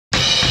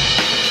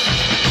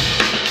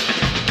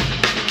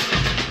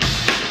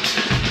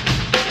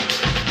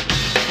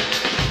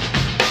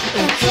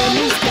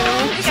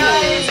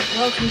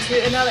welcome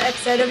to another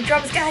episode of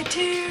Drums Guide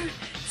 2.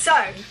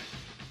 So,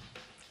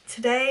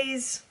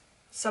 today's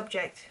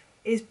subject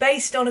is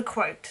based on a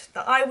quote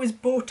that I was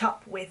brought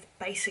up with,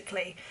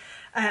 basically,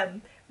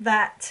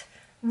 that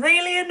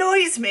really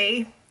annoys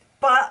me,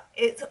 but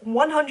it's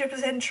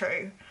 100%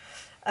 true.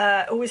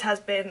 Always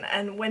has been,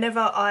 and whenever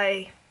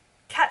I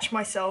catch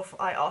myself,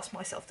 I ask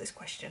myself this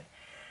question.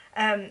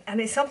 And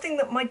it's something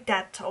that my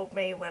dad told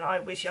me when I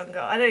was younger.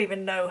 I don't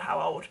even know how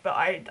old, but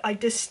I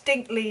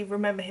distinctly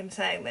remember him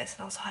saying this,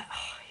 and I was like,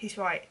 oh, he's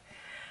right.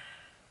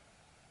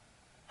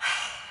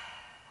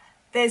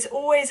 There's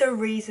always a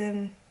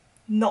reason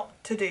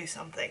not to do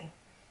something.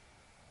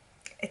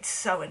 It's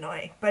so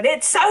annoying, but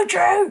it's so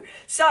true!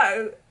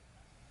 So,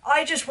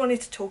 I just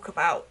wanted to talk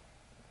about,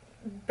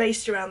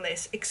 based around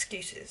this,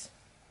 excuses.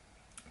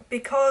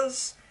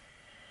 Because,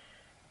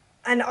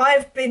 and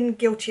I've been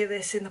guilty of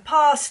this in the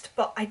past,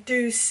 but I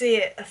do see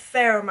it a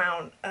fair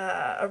amount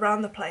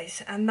around the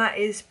place, and that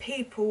is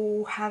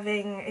people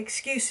having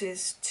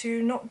excuses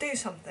to not do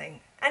something.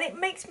 And it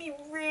makes me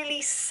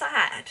really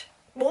sad.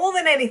 More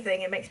than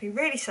anything, it makes me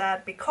really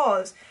sad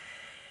because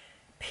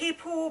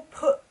people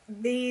put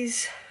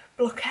these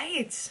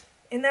blockades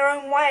in their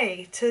own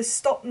way to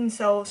stop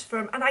themselves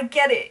from, and I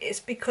get it, it's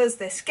because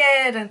they're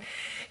scared, and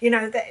you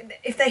know,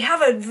 if they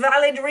have a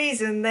valid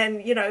reason,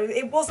 then you know,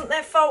 it wasn't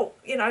their fault,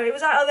 you know, it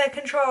was out of their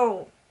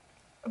control.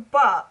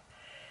 But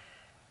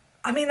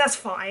I mean, that's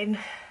fine,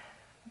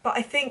 but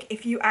I think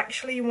if you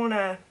actually want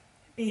to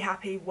be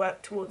happy,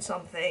 work towards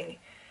something,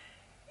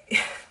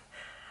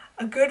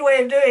 a good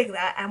way of doing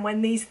that, and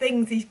when these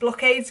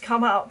blockades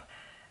come up,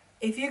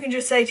 if you can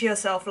just say to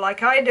yourself,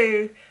 like I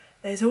do,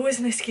 there's always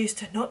an excuse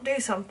to not do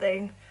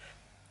something,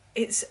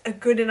 it's a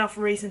good enough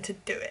reason to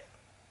do it.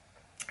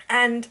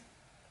 And,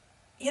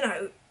 you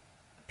know,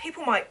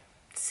 people might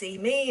see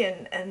me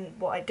and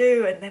what I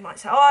do, and they might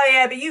say, oh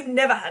yeah, but you've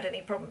never had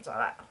any problems like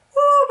that.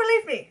 Oh,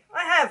 believe me,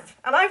 I have.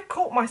 And I've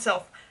caught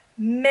myself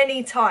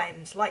many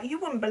times, like you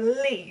wouldn't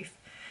believe.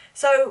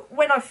 So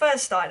when I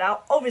first started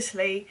out,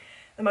 obviously,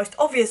 the most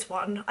obvious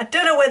one, I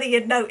don't know whether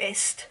you'd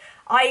noticed,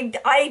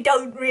 I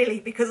don't really,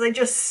 because I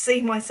just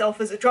see myself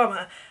as a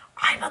drummer,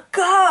 I'm a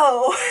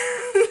girl!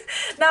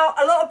 Now,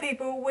 a lot of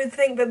people would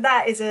think that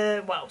that is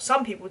well,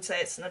 some people would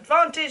say it's an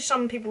advantage,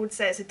 some people would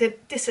say it's a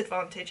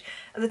disadvantage.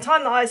 At the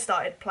time that I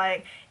started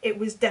playing, it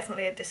was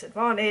definitely a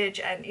disadvantage,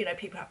 and, you know,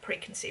 people have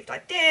preconceived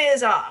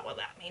ideas, well,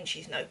 that means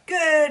she's no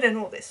good, and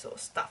all this sort of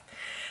stuff.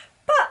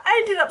 But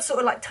I ended up sort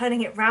of like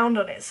turning it round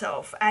on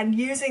itself, and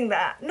using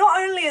that, not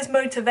only as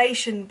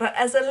motivation, but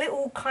as a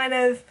little kind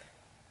of,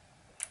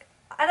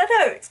 I don't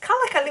know, it's kind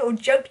of like a little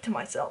joke to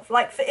myself.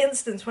 Like, for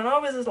instance, when I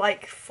was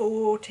like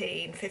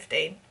 14,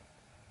 15,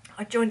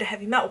 I joined a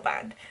heavy metal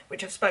band,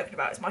 which I've spoken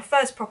about. It's my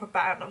first proper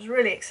band. I was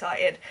really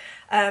excited.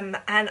 And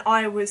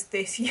I was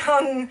this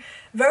young,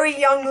 very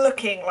young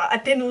looking, like I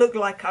didn't look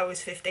like I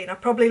was 15. I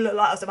probably looked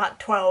like I was about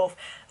 12.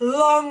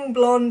 Long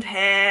blonde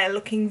hair,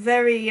 looking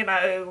very, you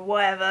know,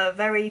 whatever,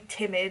 very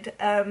timid.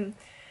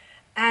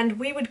 And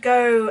we would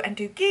go and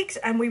do gigs,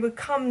 and we would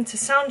come to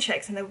sound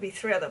checks, and there would be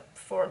 4 other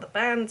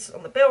bands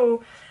on the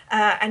bill,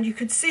 and you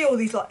could see all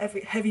these like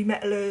heavy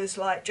metalers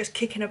like just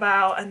kicking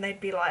about, and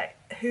they'd be like,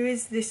 who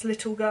is this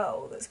little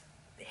girl that's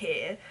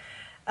here?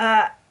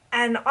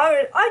 And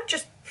I'd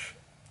just,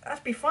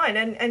 that'd be fine,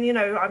 and you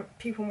know,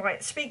 people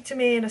might speak to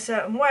me in a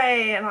certain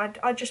way, and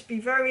I'd just be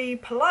very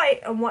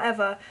polite and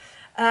whatever,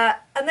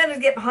 and then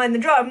I'd get behind the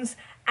drums,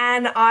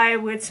 and I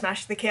would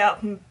smash the kit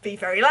up and be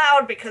very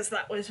loud, because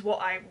that was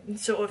what I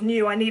sort of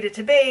knew I needed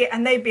to be,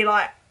 and they'd be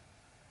like,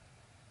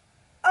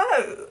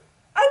 oh,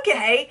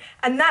 okay.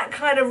 And that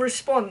kind of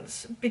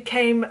response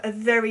became a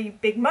very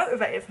big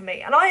motivator for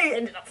me, and I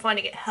ended up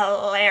finding it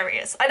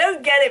hilarious. I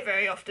don't get it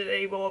very often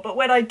anymore, but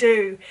when I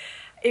do,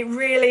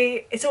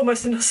 it's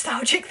almost a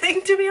nostalgic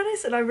thing, to be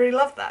honest, and I really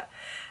love that.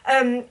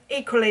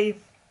 Equally,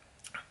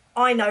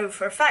 I know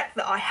for a fact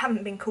that I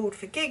haven't been called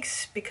for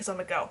gigs because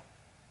I'm a girl.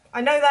 I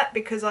know that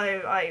because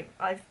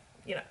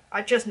you know,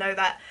 I just know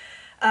that.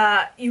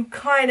 You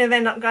kind of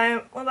end up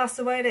going, well, that's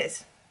the way it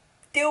is.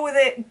 Deal with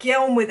it, get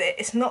on with it.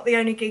 It's not the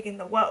only gig in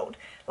the world.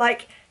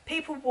 Like,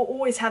 people will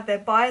always have their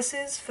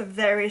biases for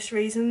various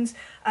reasons,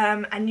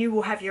 and you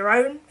will have your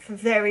own for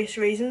various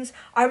reasons.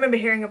 I remember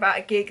hearing about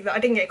a gig that I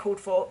didn't get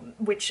called for,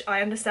 which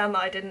I understand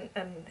that I didn't,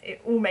 and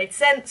it all made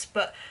sense,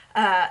 but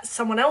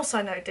someone else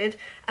I know did,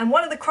 and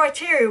one of the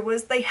criteria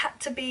was they had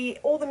to be,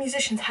 all the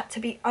musicians had to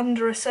be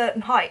under a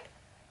certain height.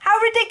 How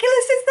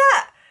ridiculous is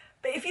that?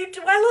 But if you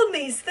dwell on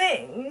these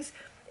things,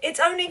 it's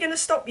only going to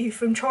stop you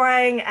from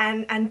trying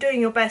and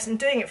doing your best, and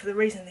doing it for the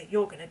reason that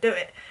you're going to do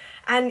it.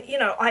 And, you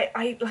know,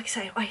 I like I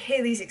say, I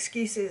hear these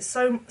excuses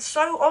so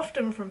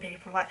often from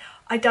people, like,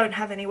 I don't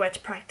have anywhere to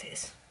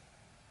practice.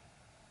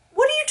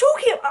 What are you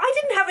talking about? I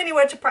didn't have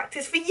anywhere to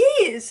practice for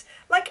years.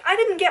 Like, I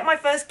didn't get my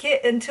first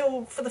kit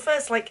until, for the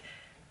first, like,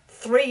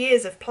 3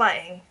 years of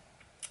playing.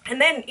 And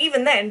then,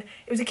 even then,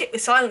 it was a kit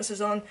with silencers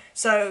on,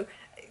 so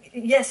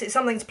yes, it's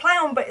something to play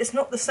on, but it's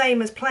not the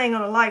same as playing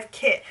on a live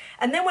kit.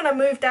 And then when I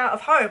moved out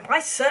of home, I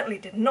certainly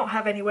did not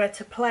have anywhere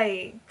to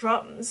play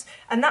drums,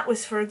 and that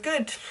was for a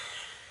good,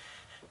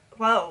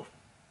 well,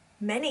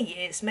 many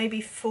years,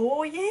 maybe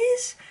 4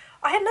 years.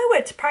 I had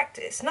nowhere to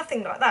practice,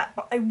 nothing like that,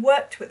 but I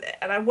worked with it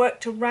and I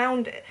worked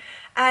around it.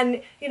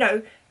 And, you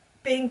know,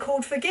 being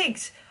called for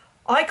gigs,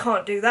 I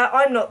can't do that,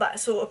 I'm not that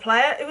sort of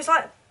player. It was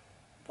like,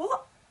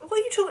 what are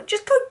you talking,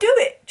 just go do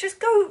it, just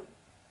go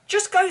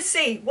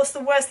see what's the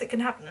worst that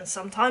can happen. And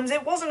sometimes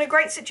it wasn't a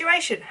great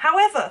situation,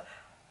 however,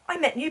 I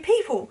met new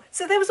people,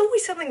 so there was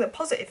always something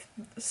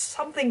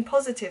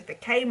positive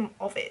that came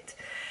of it.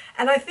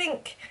 And I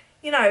think,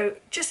 you know,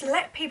 just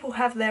let people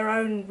have their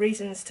own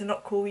reasons to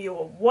not call you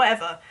or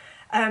whatever,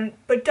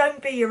 but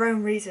don't be your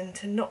own reason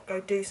to not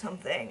go do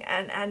something.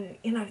 And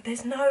you know,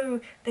 there's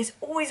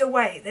always a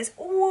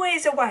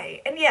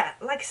way, and yeah,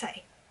 like I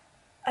say,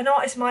 an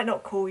artist might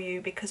not call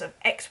you because of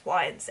X,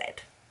 Y and Z.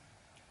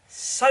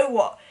 So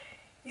what?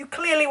 You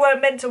clearly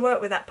weren't meant to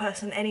work with that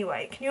person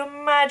anyway. Can you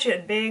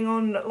imagine being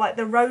on like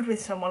the road with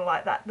someone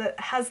like that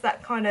has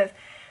that kind of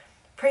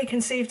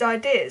preconceived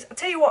ideas? I'll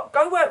tell you what,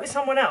 go work with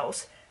someone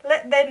else,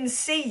 let them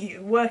see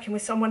you working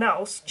with someone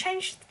else,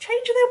 change their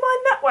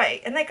mind that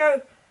way, and they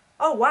go,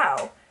 oh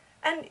wow.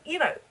 And you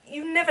know,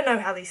 you never know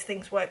how these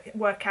things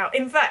work out.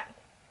 In fact,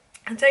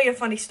 I'll tell you a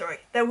funny story.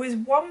 There was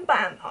one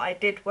band that I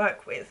did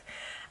work with,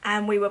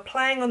 and we were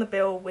playing on the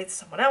bill with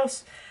someone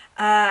else,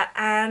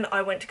 and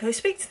I went to go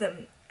speak to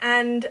them,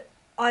 and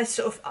I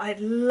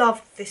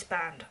loved this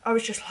band. I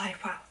was just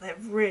like, wow, they're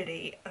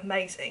really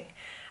amazing.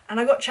 And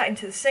I got chatting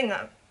to the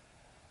singer,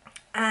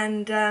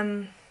 and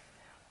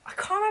I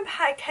can't remember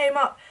how it came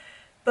up,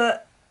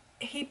 but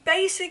he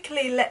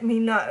basically let me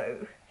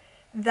know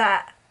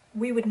that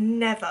we would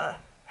never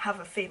have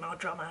a female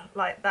drummer.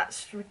 Like,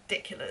 that's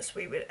ridiculous.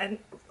 We would, and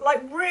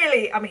like,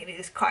 really, I mean, it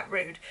is quite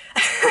rude.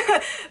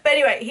 But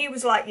anyway, he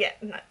was like, yeah,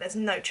 no, there's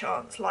no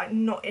chance, like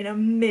not in a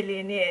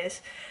million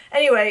years.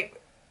 Anyway,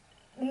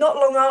 not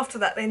long after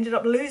that, they ended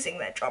up losing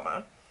their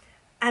drummer.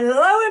 And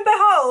lo and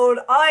behold,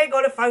 I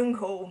got a phone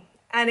call,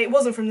 and it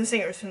wasn't from the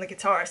singer, it was from the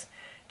guitarist,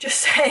 just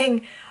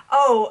saying,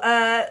 oh,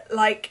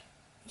 like,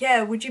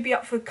 yeah, would you be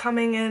up for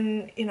coming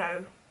and, you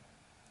know,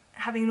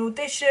 having an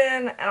audition?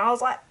 And I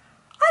was like,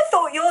 I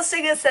thought your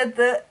singer said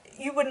that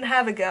you wouldn't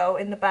have a girl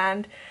in the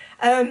band.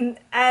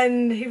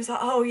 And he was like,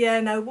 oh yeah,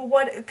 no,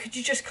 well, could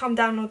you just come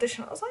down and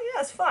audition? I was like, yeah,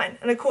 that's fine.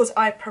 And of course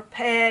I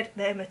prepared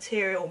their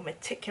material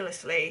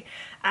meticulously,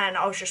 and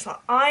I was just like,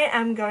 I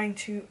am going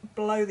to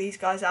blow these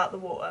guys out the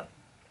water.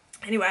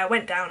 Anyway, I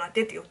went down, I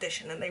did the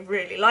audition, and they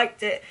really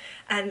liked it.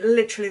 And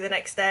literally the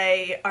next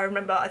day, I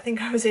remember, I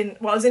think I was in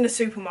a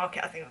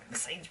supermarket, I think like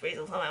Sainsbury's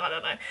or something, I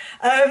don't know.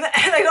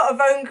 And I got a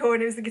phone call,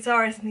 and it was the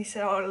guitarist, and he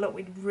said, oh look,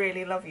 we'd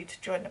really love you to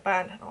join the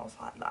band. And I was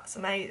like, that's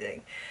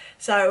amazing.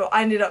 So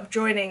I ended up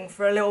joining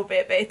for a little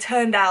bit, but it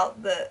turned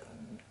out that,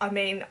 I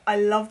mean, I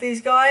love these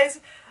guys,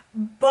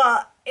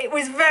 but it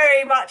was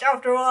very much,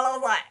 after a while, I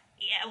was like,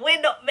 yeah, we're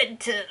not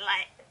meant to,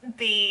 like,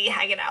 be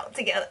hanging out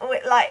together.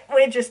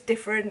 We're just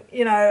different,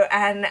 you know,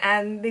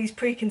 and these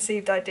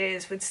preconceived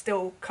ideas would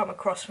still come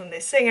across from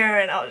this singer,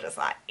 and I was just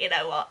like, you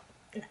know what,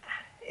 nah,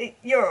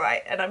 you're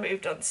alright, and I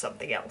moved on to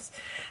something else.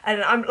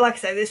 And I'm like I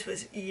say, this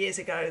was years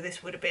ago.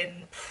 This would have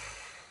been,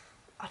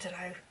 I don't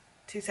know,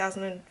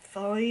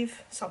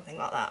 2005, something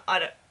like that.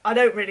 I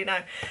don't really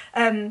know.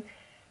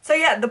 So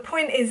yeah, the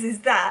point is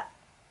that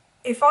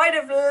if I'd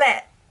have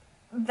let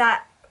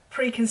that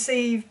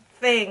preconceived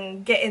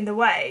thing get in the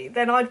way,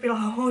 then I'd be like,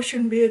 oh, I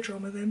shouldn't be a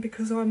drummer then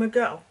because I'm a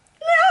girl.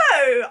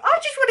 No, I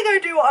just want to go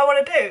do what I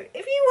want to do.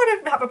 If you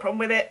want to have a problem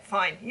with it,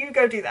 fine, you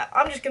go do that.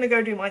 I'm just going to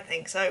go do my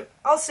thing, so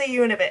I'll see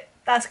you in a bit.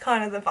 That's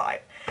kind of the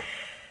vibe.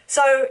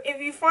 So if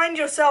you find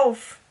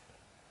yourself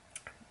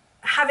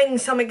having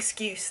some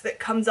excuse that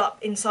comes up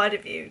inside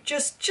of you,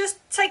 just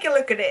take a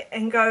look at it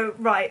and go,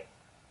 right,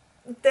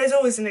 there's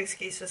always an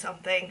excuse for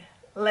something.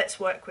 Let's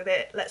work with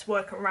it, let's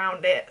work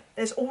around it.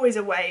 There's always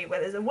a way. Where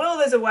there's a will,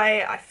 there's a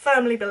way. I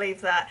firmly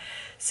believe that.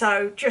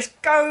 So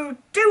just go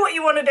do what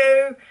you want to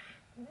do,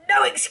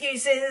 no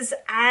excuses,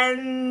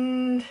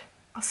 and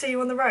I'll see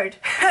you on the road.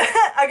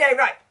 Okay,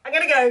 right, I'm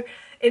gonna go.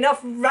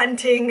 Enough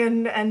ranting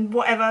and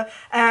whatever.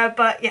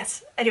 But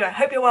yes, anyway,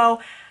 hope you're well.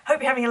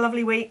 Hope you're having a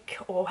lovely week,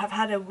 or have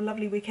had a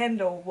lovely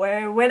weekend, or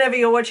whenever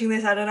you're watching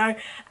this, I don't know.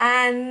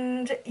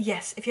 And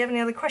yes, if you have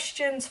any other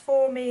questions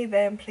for me,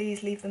 then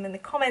please leave them in the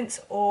comments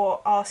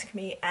or ask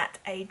me at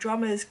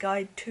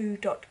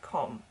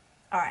adrummersguide2.com.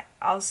 Alright,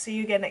 I'll see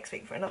you again next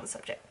week for another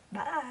subject.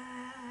 Bye!